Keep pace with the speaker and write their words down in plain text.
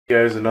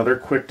Guys, another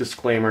quick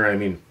disclaimer. I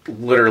mean,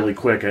 literally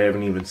quick. I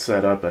haven't even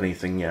set up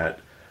anything yet.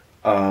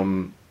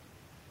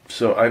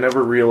 So I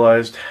never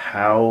realized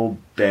how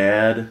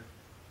bad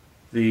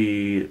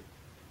the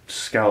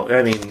scalp...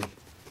 I mean,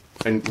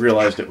 I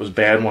realized it was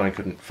bad when I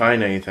couldn't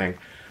find anything.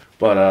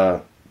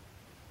 But,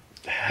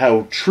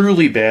 how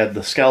truly bad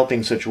the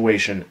scalping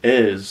situation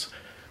is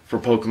for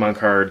Pokemon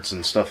cards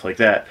and stuff like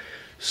that.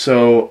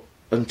 So,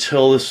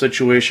 until the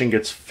situation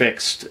gets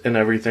fixed and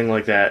everything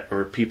like that,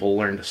 or people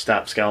learn to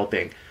stop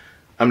scalping,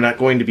 I'm not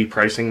going to be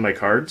pricing my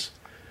cards,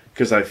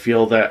 because I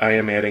feel that I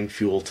am adding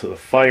fuel to the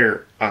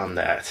fire on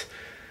that.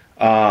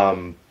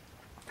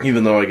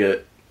 Even though I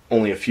get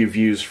only a few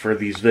views for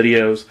these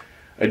videos,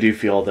 I do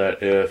feel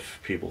that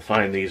if people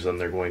find these, then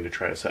they're going to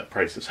try to set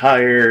prices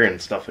higher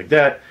and stuff like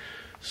that.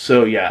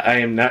 So yeah, I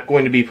am not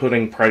going to be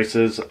putting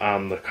prices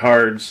on the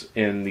cards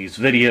in these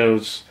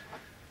videos,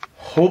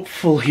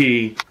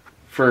 hopefully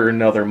for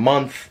another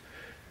month,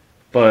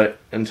 but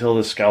until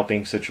the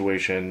scalping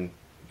situation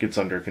gets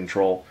under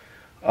control.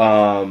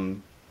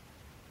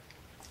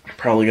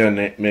 Probably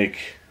gonna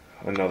make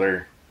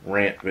another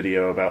rant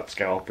video about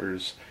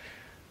scalpers,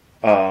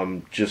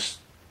 just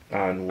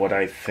on what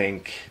I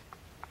think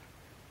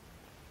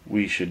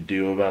we should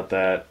do about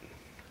that.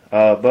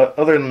 But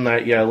other than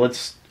that, yeah,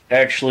 let's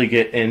actually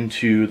get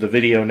into the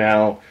video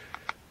now.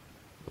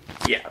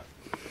 Yeah.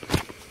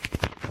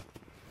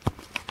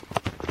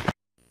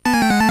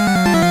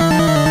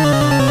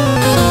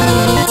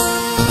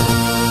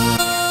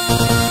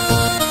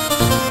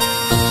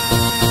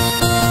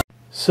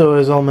 So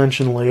as I'll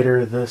mention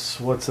later, this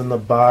what's in the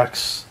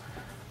box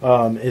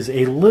is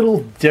a little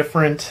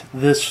different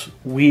this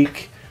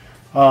week.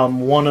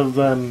 One of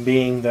them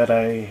being that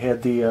I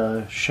had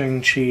the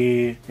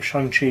Shang-Chi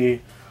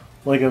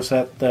Lego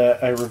set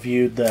that I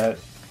reviewed that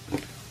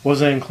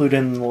wasn't included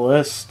in the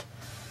list.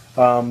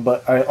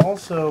 But I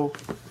also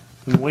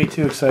am way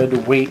too excited to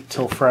wait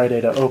till Friday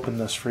to open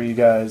this for you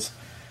guys.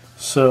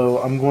 So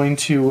I'm going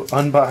to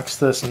unbox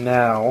this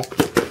now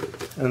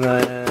and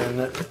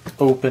then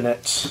open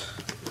it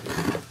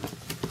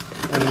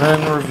and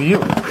then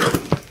review it.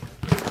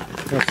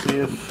 Let's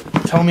see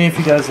tell me if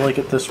you guys like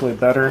it this way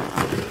better.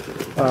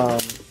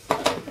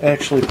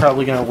 Actually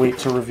probably going to wait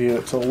to review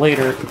it till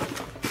later,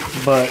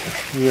 but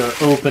we are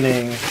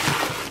opening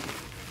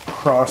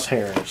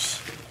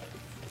Crosshairs.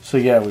 So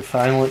yeah, we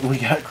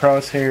got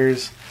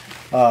Crosshairs.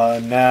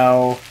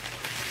 Now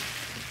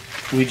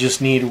we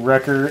just need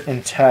Wrecker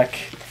and Tech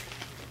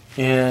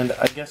and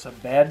I guess a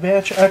Bad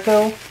Batch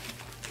Echo,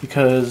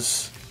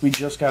 because we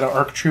just got an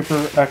ARC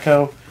Trooper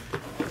Echo.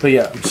 But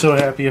yeah, I'm so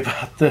happy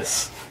about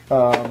this.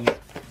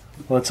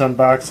 Let's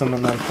unbox them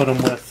and then put them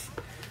with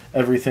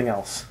everything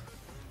else.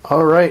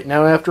 Alright,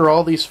 now after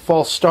all these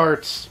false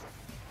starts,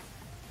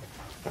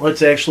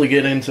 let's actually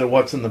get into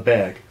what's in the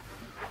bag.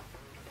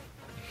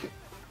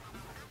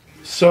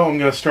 So I'm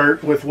going to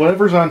start with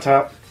whatever's on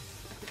top,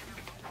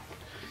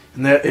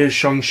 and that is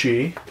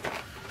Shang-Chi.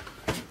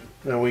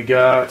 Then we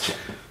got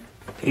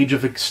Age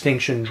of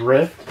Extinction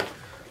Drift.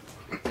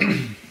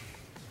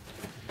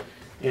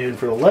 And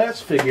for the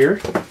last figure,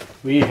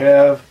 we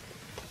have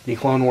the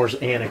Clone Wars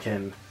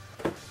Anakin.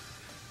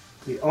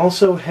 We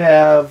also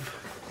have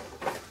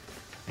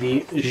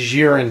the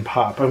Jiren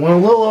Pop. I went a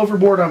little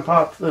overboard on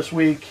Pop this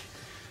week,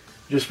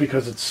 just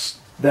because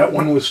that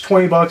one was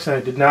 20 bucks and I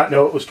did not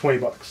know it was 20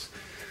 bucks.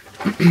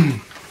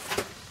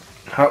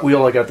 Hot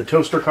Wheel, I got the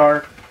toaster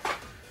car.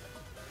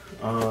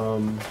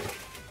 And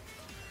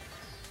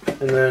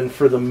then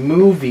for the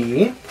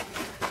movie,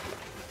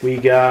 we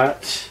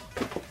got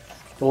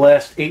the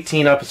last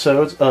 18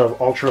 episodes of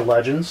Ultra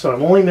Legends, so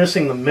I'm only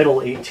missing the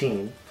middle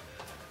 18.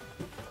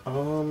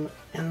 And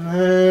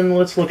then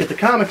let's look at the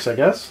comics, I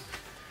guess.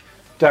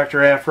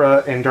 Dr.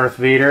 Aphra and Darth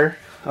Vader,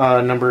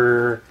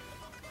 number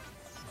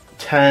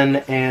 10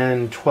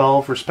 and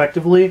 12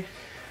 respectively.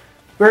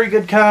 Very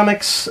good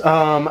comics.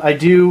 I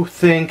do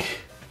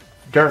think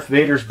Darth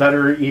Vader's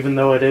better, even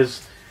though it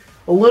is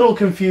a little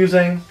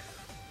confusing.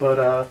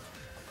 But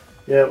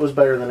yeah, it was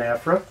better than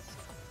Aphra.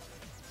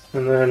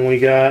 And then we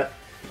got,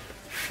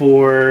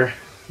 for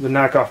the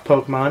knockoff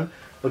Pokemon,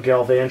 a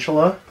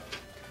Galvantula.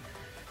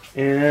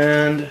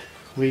 And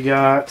we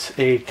got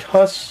a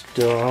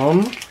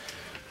custom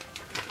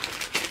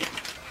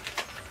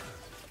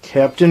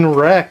Captain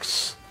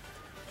Rex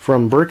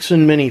from Bricks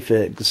and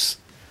Minifigs.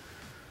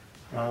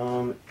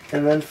 And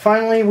then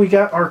finally we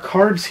got our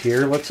cards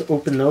here. Let's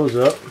open those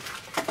up.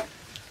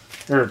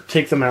 Or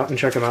take them out and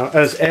check them out.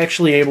 I was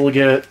actually able to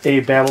get a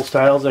Battle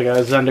Styles. I got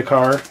a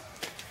Zendikar.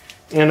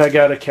 And I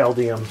got a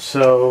Caldeum.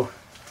 So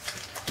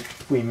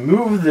if we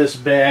move this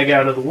bag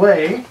out of the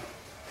way,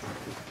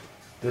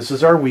 this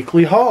is our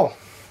weekly haul.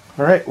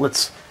 Alright,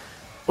 let's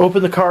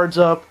open the cards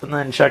up and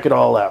then check it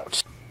all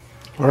out.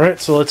 Alright,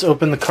 so let's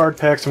open the card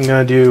packs. I'm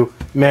going to do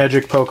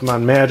Magic,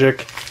 Pokemon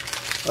Magic.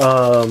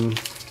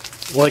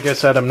 Like I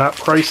said, I'm not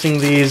pricing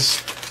these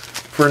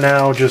for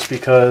now just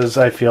because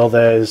I feel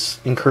that is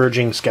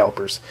encouraging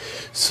scalpers.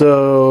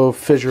 So,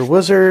 Fissure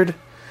Wizard,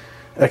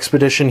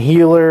 Expedition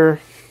Healer,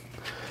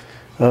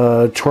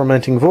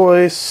 Tormenting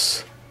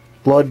Voice,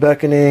 Blood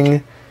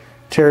Beckoning,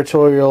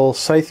 Territorial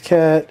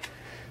Scythecat,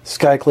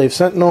 Skyclave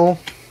Sentinel,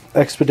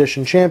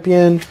 Expedition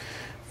Champion,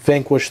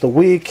 Vanquish the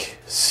Weak,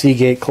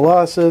 Seagate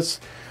Colossus,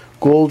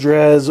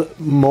 Goldraz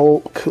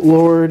Mulk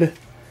Lord,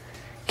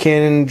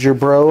 Cannon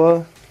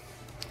Jabroa,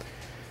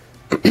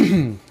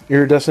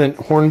 Iridescent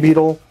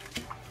Hornbeetle,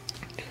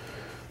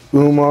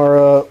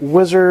 Umara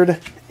Wizard,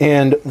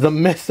 and the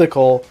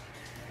mythical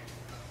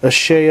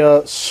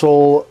Ashea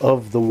Soul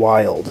of the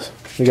Wild.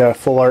 We got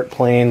full art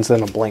planes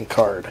and a blank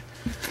card.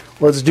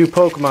 Let's do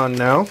Pokemon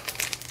now,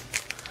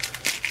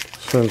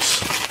 since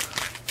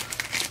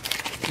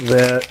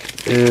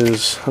that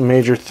is a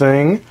major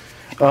thing.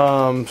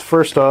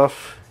 First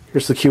off,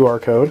 here's the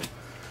QR code.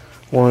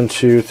 1,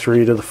 2,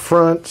 3 to the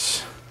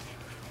front.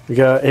 We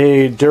got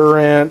a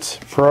Durant,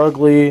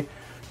 Purugly,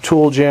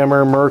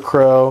 Tooljammer,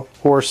 Murkrow,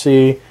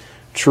 Horsey,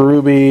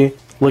 Cherubi,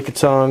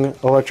 Lickitung,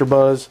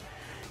 Electabuzz,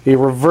 a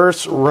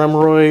Reverse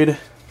Remoraid,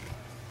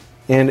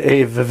 and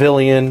a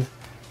Vivillon,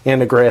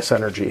 and a Grass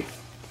Energy.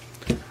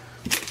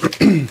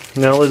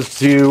 Now let's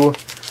do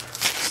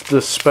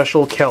the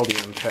special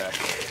Caldeum pack.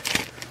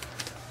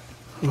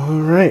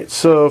 Alright,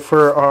 so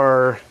for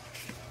our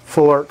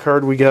full art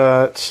card we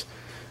got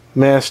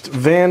Masked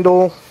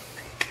Vandal,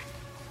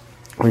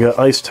 we got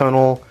Ice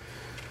Tunnel,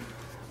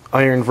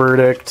 Iron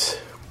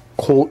Verdict,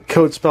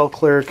 Code Spell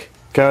Cleric,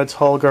 God's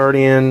Hall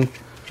Guardian,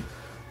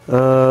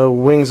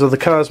 Wings of the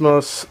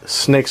Cosmos,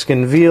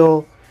 Snakeskin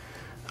Veil,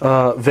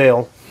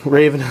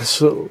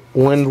 Ravenous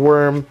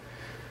Lindworm,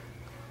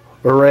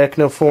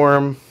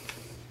 Arachnoform,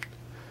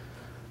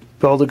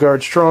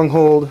 Beldegard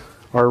Stronghold.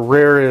 Our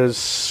rare is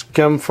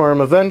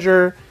Skemfarm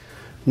Avenger.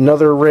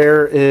 Another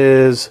rare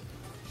is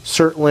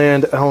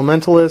Surtland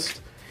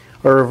Elementalist.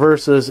 Our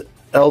reverse is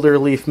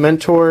Elderleaf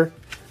Mentor.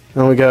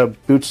 And we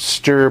got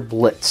Booster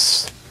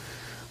Blitz.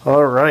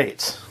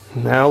 Alright,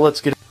 now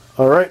let's get...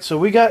 Alright, so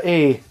we got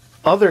a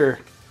other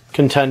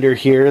contender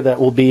here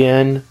that will be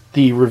in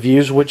the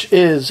reviews, which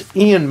is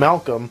Ian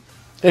Malcom,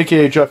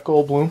 aka Jeff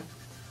Goldblum.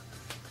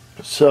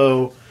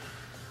 So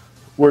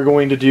we're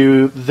going to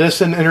do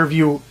this in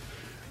interview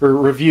or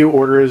review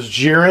order is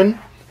Jiren,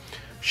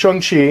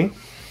 Shang-Chi,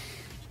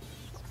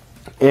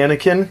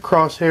 Anakin,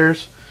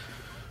 Crosshairs,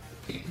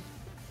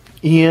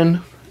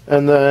 Ian,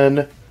 and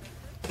then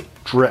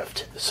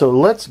Drift. So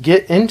let's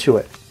get into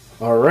it.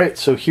 Alright,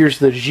 so here's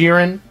the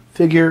Jiren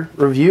figure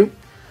review.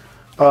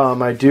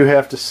 I do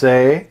have to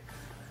say,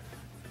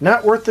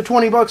 not worth the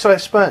 20 bucks I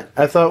spent.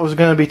 I thought it was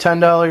going to be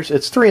 $10.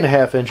 It's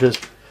 3.5 inches.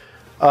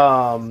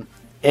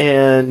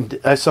 And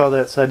I saw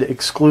that said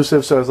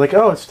exclusive, so I was like,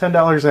 oh, it's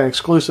 $10 and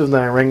exclusive. And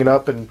then I rang it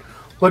up and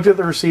looked at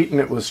the receipt, and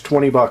it was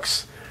 20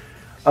 bucks.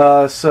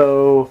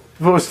 So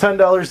if it was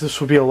 $10,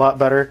 this would be a lot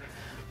better.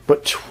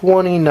 But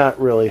 20,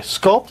 not really.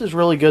 Sculpt is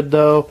really good,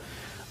 though.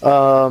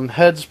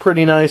 Head's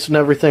pretty nice and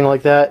everything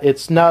like that.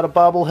 It's not a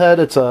bobblehead,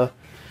 it's a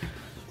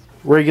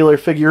regular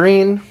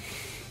figurine.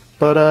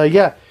 But,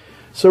 yeah.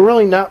 So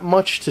really not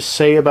much to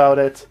say about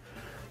it.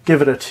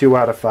 Give it a 2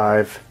 out of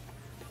 5.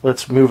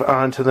 Let's move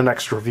on to the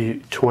next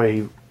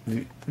toy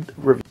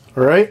review.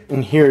 Alright,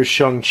 and here's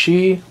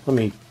Shang-Chi. Let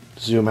me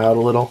zoom out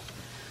a little.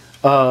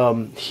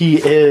 He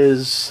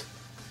is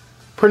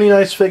pretty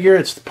nice figure.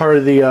 It's part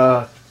of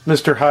the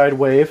Mr. Hyde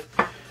wave.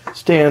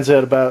 Stands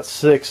at about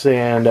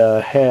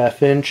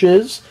 6.5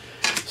 inches.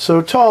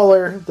 So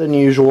taller than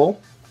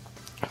usual.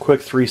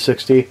 Quick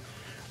 360.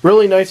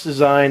 Really nice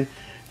design.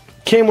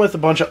 Came with a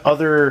bunch of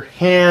other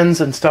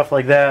hands and stuff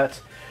like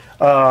that.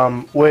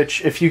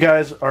 Which, if you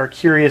guys are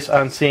curious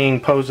on seeing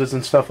poses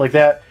and stuff like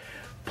that,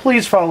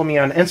 please follow me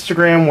on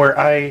Instagram where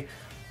I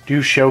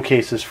do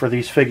showcases for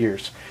these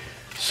figures.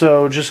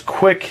 So just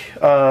quick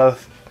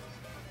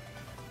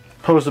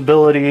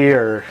posability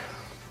or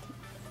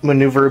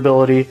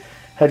maneuverability.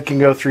 Head can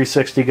go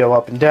 360, go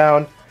up and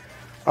down.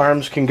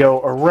 Arms can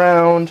go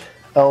around,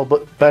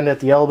 bend at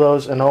the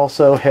elbows, and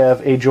also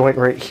have a joint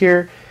right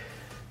here.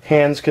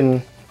 Hands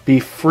can be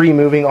free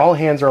moving. All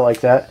hands are like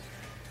that.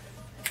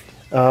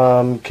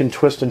 Can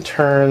twist and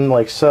turn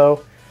like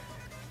so.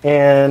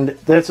 And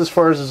that's as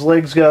far as his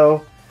legs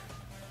go.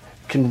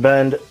 Can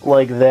bend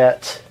like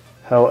that,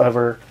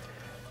 however.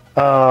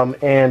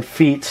 And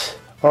feet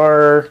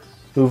are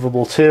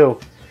movable too.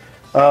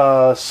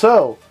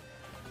 So,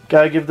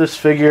 gotta give this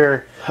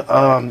figure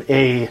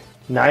a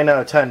 9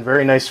 out of 10.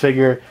 Very nice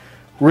figure.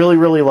 Really,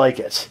 really like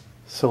it.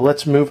 So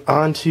let's move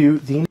on to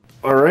the...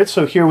 Alright,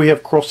 so here we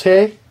have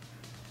Crosshair.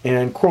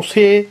 And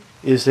Crosshair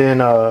is in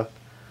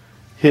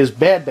his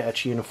Bad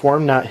Batch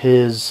uniform, not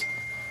his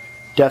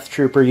Death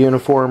Trooper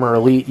uniform or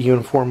Elite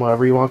uniform,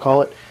 whatever you want to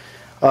call it.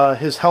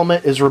 His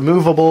helmet is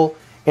removable,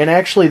 and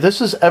actually this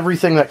is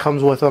everything that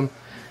comes with him.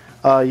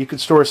 You can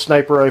store a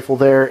sniper rifle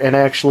there, and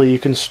actually you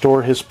can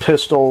store his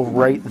pistol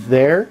right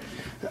there.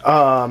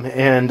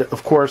 And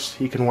of course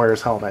he can wear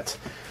his helmet.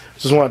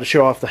 Just wanted to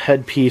show off the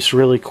headpiece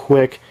really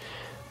quick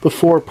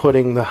before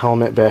putting the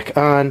helmet back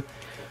on.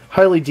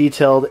 Highly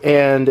detailed,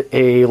 and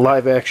a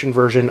live action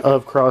version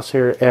of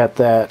Crosshair at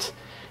that.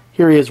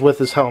 Here he is with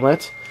his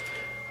helmet.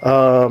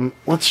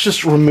 Let's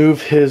just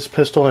remove his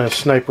pistol and his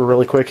sniper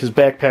really quick. His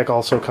backpack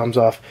also comes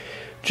off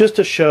just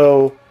to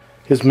show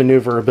his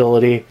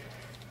maneuverability.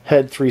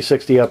 Head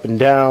 360 up and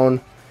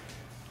down.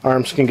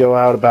 Arms can go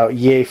out about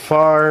yay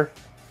far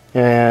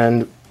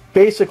and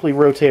basically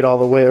rotate all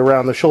the way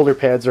around. The shoulder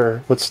pads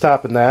are what's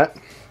stopping that.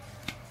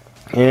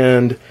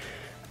 And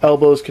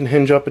elbows can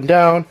hinge up and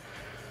down.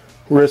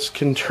 Wrists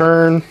can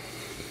turn.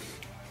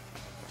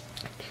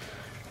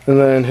 And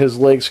then his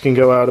legs can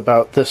go out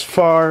about this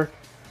far.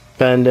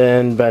 Bend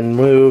in, bend,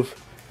 move.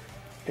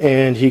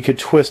 And he could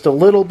twist a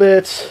little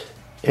bit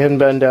and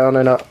bend down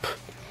and up.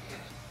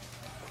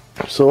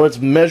 So let's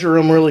measure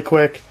him really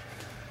quick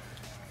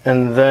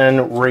and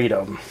then rate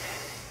him.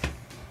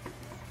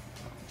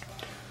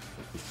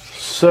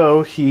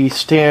 So he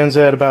stands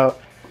at about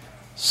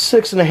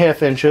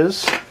 6.5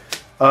 inches.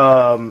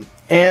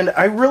 And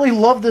I really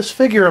love this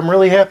figure. I'm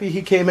really happy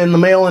he came in the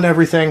mail and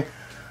everything.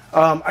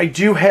 I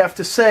do have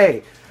to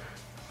say,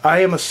 I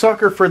am a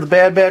sucker for the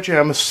Bad Batch and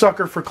I'm a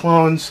sucker for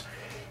clones.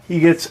 He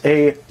gets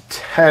a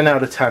 10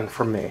 out of 10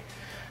 from me.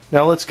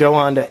 Now let's go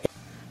on to...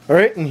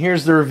 Alright, and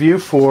here's the review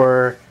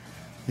for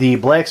the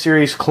Black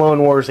Series Clone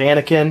Wars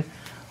Anakin.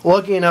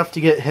 Lucky enough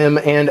to get him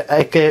and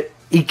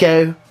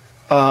Iko.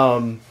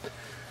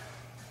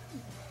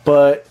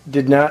 But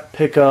did not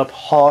pick up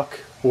Hawk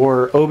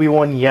or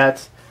Obi-Wan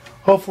yet.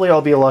 Hopefully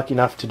I'll be lucky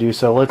enough to do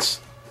so.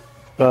 Let's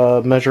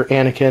measure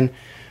Anakin,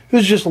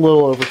 who's just a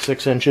little over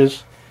 6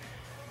 inches.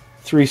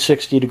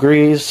 360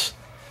 degrees.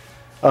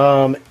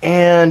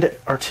 And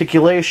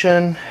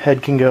articulation.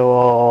 Head can go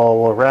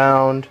all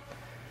around.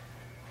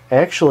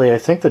 Actually, I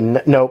think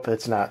nope,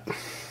 it's not.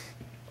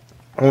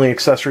 Only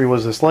accessory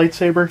was this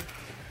lightsaber.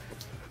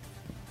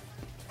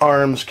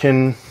 Arms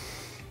can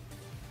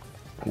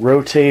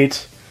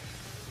rotate.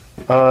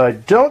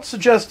 Don't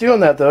suggest doing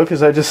that though,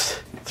 because I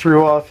just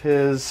threw off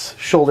his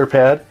shoulder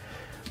pad.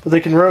 But they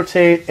can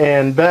rotate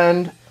and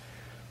bend.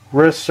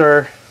 Wrists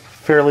are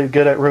fairly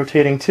good at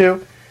rotating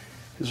too.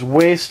 His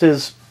waist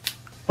is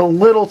a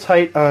little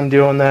tight on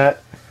doing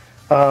that.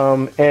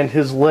 And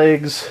his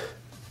legs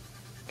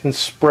can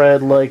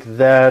spread like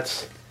that,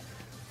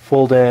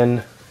 fold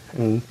in,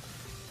 and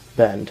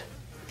bend.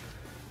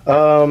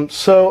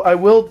 So I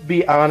will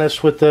be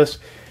honest with this.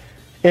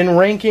 In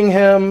ranking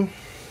him,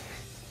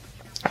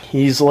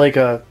 he's like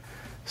a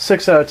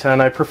 6 out of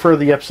 10. I prefer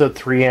the Episode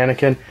 3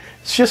 Anakin.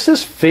 It's just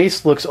his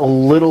face looks a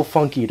little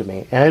funky to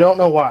me, and I don't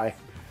know why,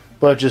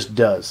 but it just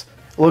does.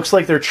 It looks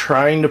like they're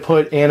trying to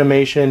put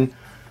animation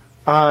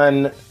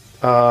on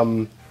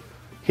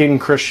Hayden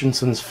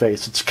Christensen's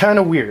face. It's kind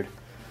of weird.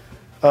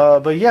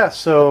 But yeah,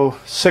 so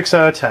 6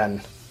 out of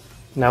 10.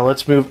 Now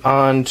let's move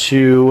on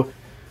to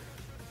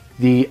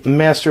the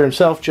master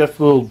himself, Jeff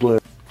Goldblum.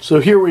 So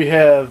here we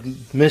have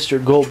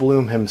Mr.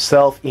 Goldblum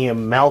himself,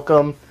 Ian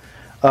Malcolm.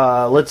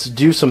 Let's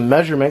do some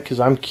measurement because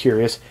I'm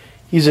curious.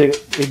 He's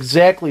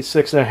exactly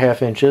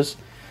 6.5 inches.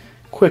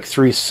 Quick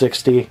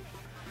 360.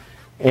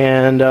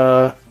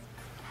 And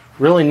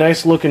really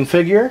nice looking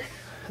figure.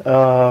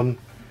 Can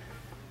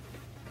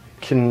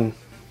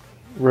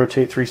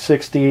rotate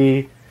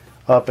 360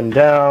 up and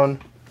down.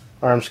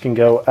 Arms can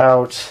go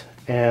out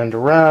and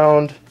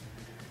around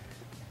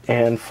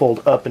and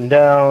fold up and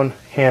down.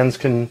 Hands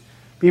can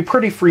be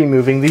pretty free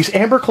moving. These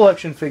Amber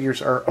Collection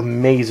figures are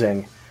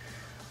amazing.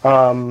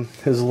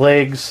 His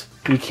legs,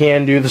 he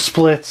can do the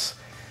splits,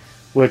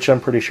 which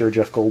I'm pretty sure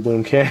Jeff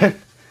Goldblum can.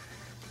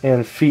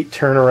 And feet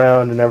turn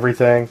around and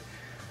everything.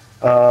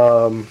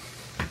 But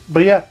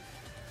yeah,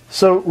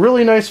 so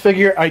really nice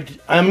figure.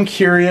 I'm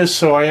curious,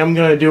 so I am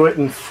going to do it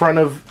in front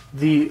of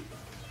the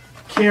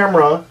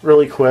camera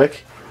really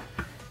quick.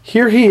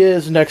 Here he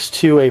is next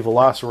to a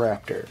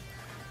Velociraptor.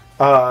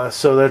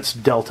 So that's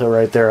Delta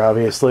right there,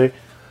 obviously.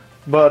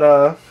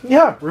 But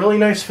yeah, really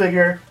nice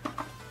figure.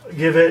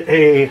 Give it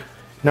a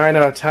 9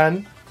 out of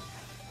 10.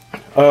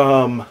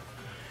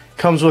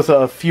 Comes with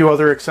a few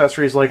other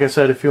accessories. Like I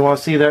said, if you want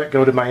to see that,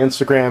 go to my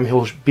Instagram.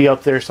 He'll be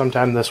up there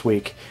sometime this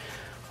week.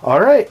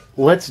 Alright,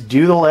 let's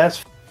do the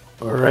last.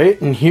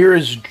 Alright, and here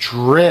is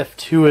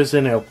Drift, who is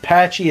an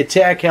Apache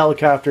attack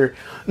helicopter.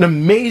 An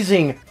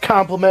amazing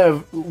complement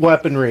of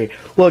weaponry.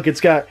 Look,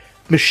 it's got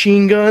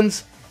machine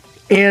guns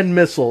and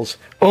missiles.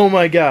 Oh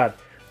my god,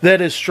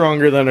 that is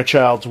stronger than a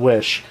child's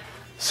wish.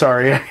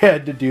 Sorry, I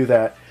had to do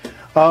that.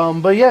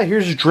 But yeah,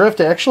 here's Drift.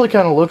 It actually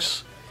kind of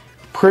looks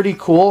pretty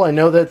cool. I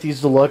know that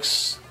these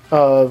deluxe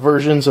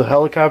versions of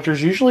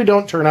helicopters usually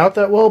don't turn out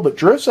that well, but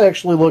Drift's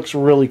actually looks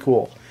really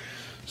cool.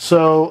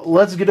 So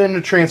let's get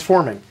into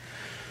transforming.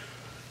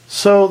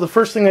 So the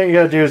first thing that you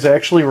gotta do is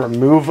actually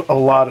remove a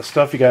lot of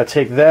stuff. You gotta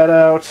take that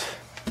out,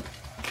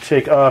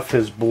 take off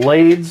his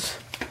blades,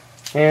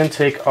 and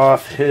take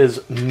off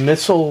his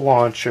missile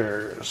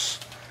launchers,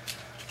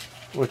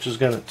 which is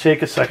gonna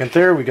take a second.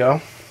 There we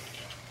go.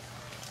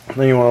 And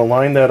then you want to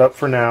line that up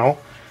for now.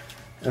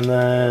 And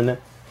then,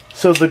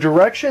 so the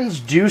directions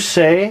do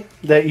say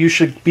that you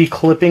should be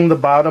clipping the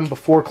bottom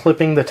before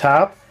clipping the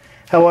top.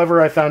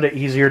 However, I found it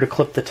easier to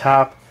clip the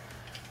top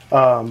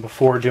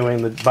before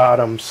doing the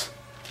bottoms.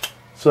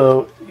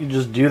 So you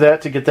just do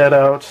that to get that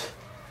out.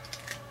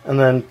 and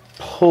then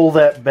pull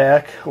that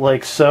back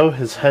like so.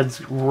 His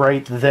head's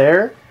right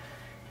there,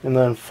 and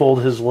then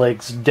fold his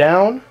legs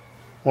down.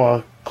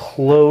 We'll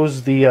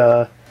close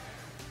the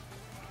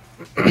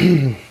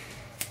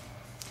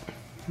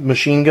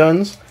machine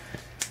guns,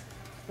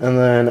 and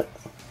then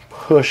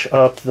push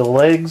up the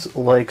legs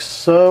like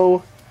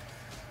so.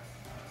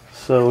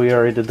 So we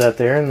already did that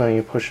there, and then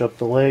you push up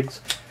the legs.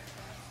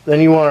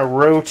 Then you want to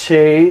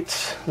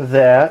rotate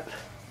that,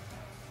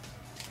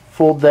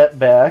 fold that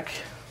back,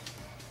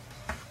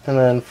 and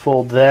then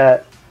fold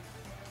that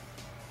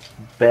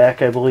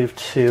back, I believe,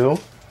 too.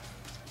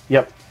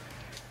 Yep.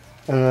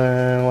 And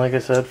then, like I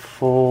said,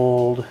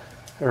 fold,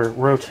 or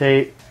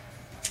rotate,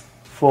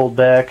 fold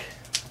back,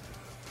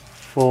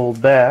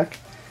 fold back.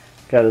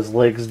 Got his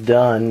legs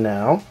done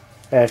now.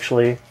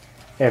 Actually,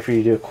 after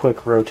you do a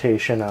quick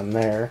rotation on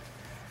there.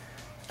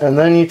 And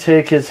then you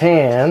take his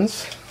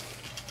hands.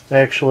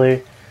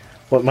 Actually,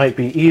 what might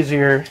be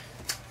easier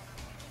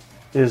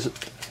is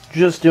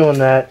just doing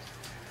that.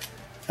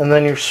 And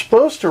then you're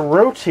supposed to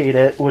rotate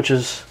it, which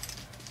is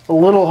a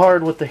little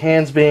hard with the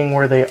hands being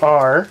where they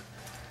are,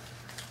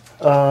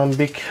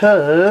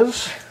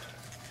 because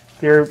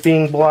they're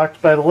being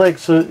blocked by the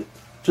legs. So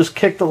just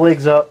kick the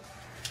legs up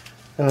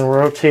and then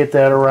rotate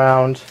that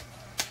around.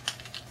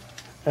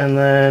 And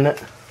then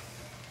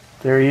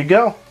there you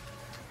go.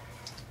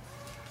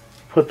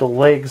 Put the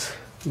legs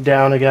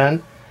down again.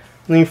 And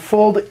then you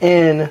fold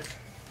in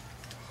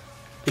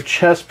the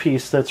chest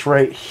piece that's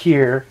right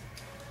here.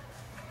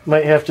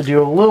 Might have to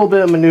do a little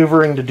bit of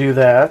maneuvering to do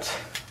that.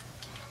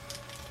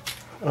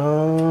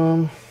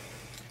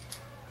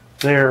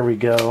 There we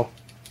go.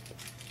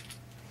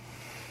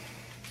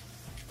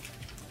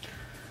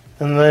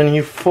 And then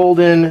you fold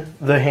in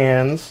the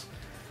hands,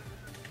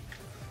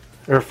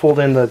 or fold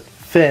in the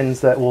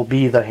fins that will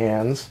be the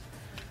hands.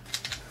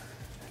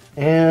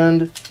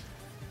 And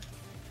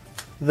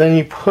then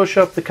you push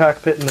up the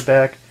cockpit in the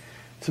back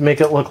to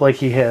make it look like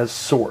he has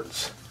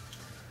swords.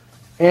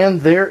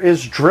 And there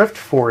is Drift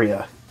for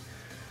you.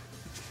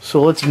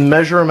 So let's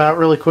measure him out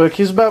really quick.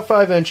 He's about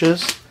 5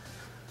 inches.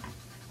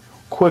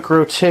 Quick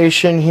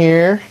rotation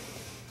here.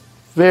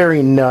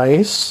 Very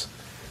nice.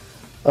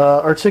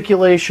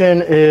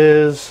 Articulation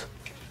is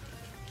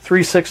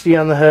 360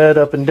 on the head,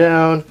 up and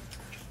down.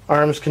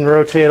 Arms can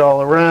rotate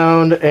all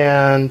around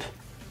and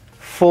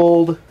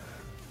fold.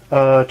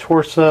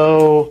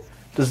 Torso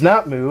does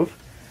not move.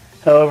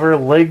 However,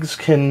 legs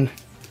can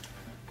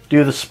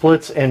do the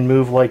splits and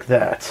move like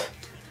that.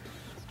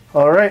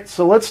 Alright,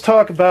 so let's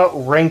talk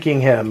about ranking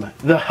him.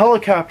 The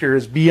helicopter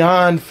is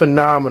beyond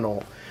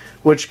phenomenal,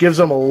 which gives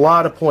him a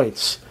lot of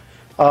points.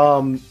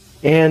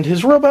 And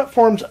his robot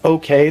form's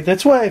okay.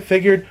 That's why I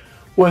figured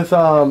with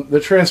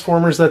the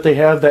Transformers that they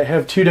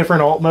have 2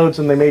 different alt modes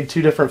and they made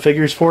 2 different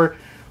figures for,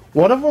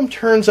 one of them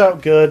turns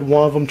out good,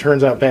 one of them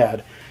turns out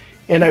bad.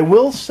 And I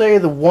will say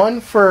the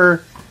one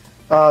for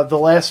the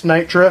Last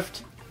Night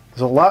Drift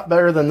is a lot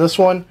better than this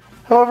one.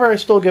 However, I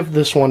still give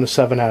this one a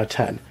 7 out of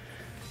 10.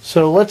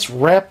 So let's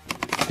wrap.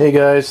 Hey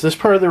guys, this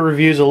part of the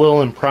review is a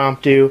little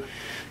impromptu,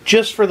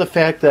 just for the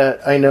fact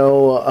that I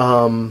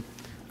know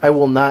I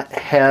will not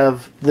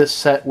have this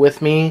set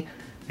with me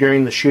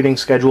during the shooting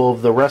schedule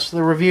of the rest of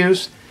the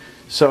reviews.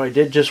 So I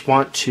did just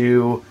want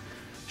to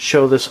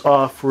show this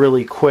off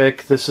really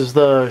quick. This is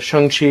the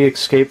Shang-Chi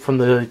Escape from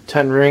the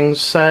Ten Rings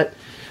set.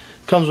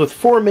 Comes with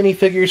 4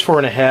 minifigures,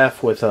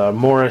 4.5, with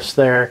Morris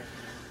there.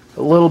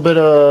 A little bit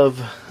of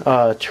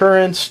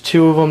turrets,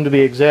 2 of them to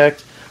be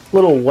exact.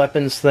 Little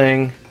weapons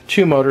thing,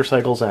 2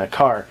 motorcycles, and a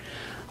car.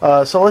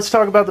 So let's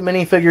talk about the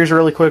minifigures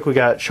really quick. We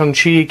got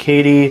Shang-Chi,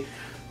 Katie,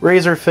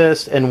 Razor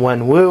Fist, and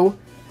Wen Wu,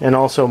 and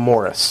also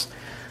Morris.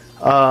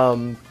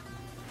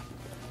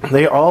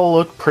 They all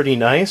look pretty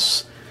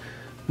nice.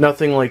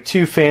 Nothing like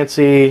too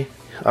fancy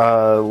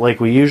like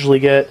we usually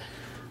get.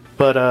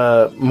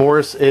 But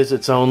Morris is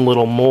its own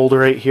little mold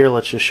right here.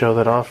 Let's just show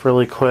that off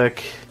really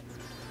quick.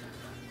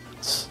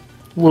 It's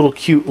a little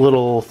cute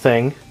little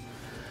thing.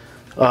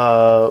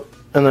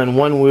 And then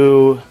Wen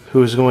Wu,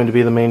 who is going to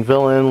be the main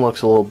villain,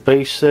 looks a little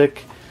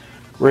basic.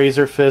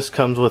 Razor Fist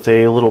comes with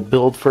a little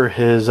build for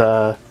his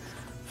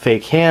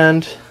fake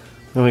hand.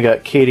 Then we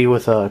got Katie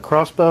with a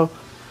crossbow.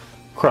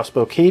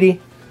 Crossbow Katie.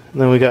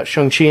 And then we got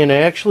Shang-Chi, and I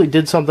actually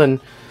did something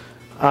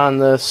on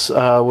this,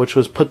 which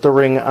was put the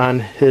ring on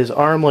his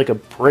arm like a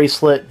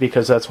bracelet,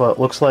 because that's what it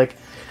looks like.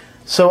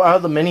 So out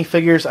of the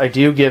minifigures, I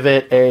do give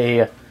it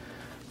a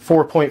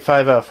 4.5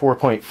 out of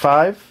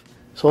 4.5.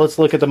 So let's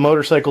look at the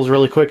motorcycles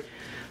really quick.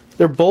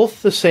 They're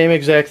both the same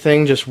exact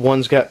thing, just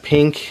one's got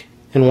pink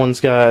and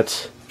one's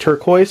got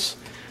turquoise.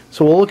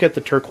 So we'll look at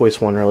the turquoise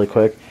one really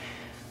quick.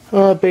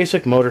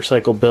 Basic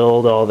motorcycle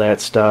build, all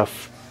that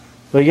stuff.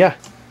 But yeah,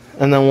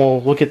 and then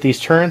we'll look at these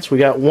turrets. We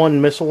got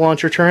 1 missile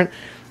launcher turret,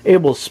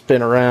 able to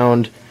spin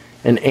around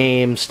and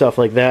aim, stuff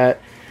like that.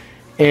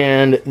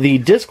 And the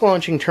disc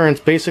launching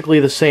turret's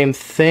basically the same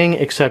thing,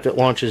 except it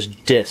launches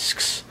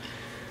discs.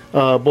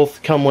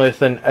 Both come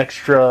with an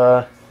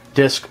extra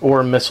disc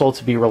or missile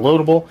to be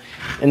reloadable.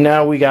 And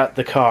now we got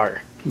the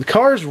car. The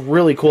car is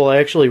really cool. I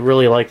actually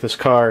really like this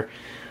car.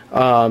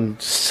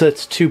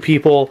 Sits 2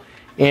 people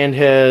and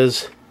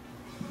has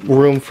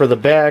room for the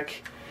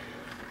back,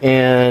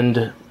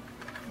 and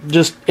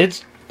just,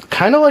 it's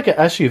kind of like an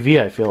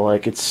SUV. I feel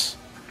like it's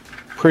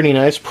pretty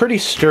nice, pretty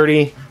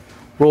sturdy,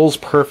 rolls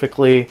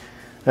perfectly,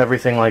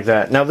 everything like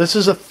that. Now this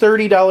is a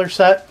 $30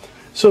 set,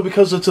 so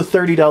because it's a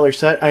 $30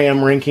 set, I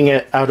am ranking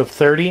it out of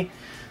 30.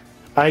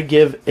 I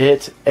give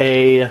it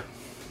a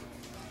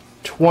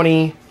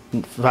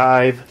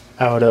 25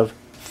 out of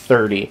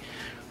 30.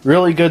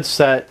 Really good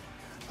set.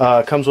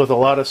 Comes with a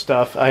lot of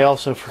stuff. I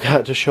also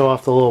forgot to show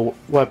off the little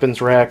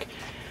weapons rack.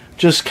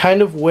 Just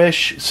kind of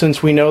wish,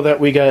 since we know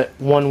that we got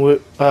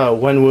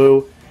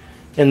Wenwu,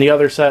 in the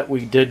other set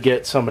we did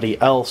get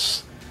somebody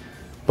else,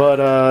 but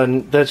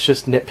that's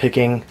just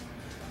nitpicking.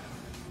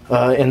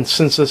 And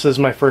since this is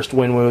my first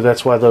Wenwu,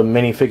 that's why the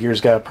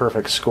minifigures got a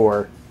perfect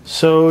score.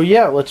 So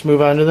yeah, let's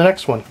move on to the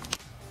next one.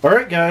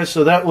 Alright guys,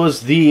 so that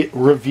was the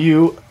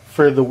review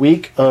for the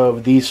week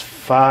of these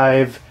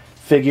 5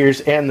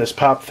 figures and this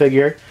pop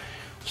figure.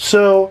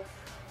 So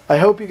I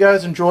hope you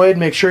guys enjoyed.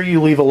 Make sure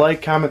you leave a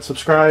like, comment,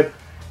 subscribe,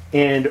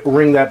 and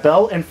ring that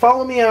bell. And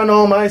follow me on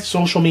all my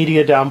social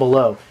media down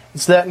below.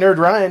 It's that nerd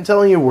Ryan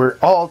telling you we're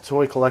all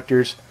toy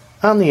collectors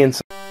on the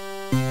inside.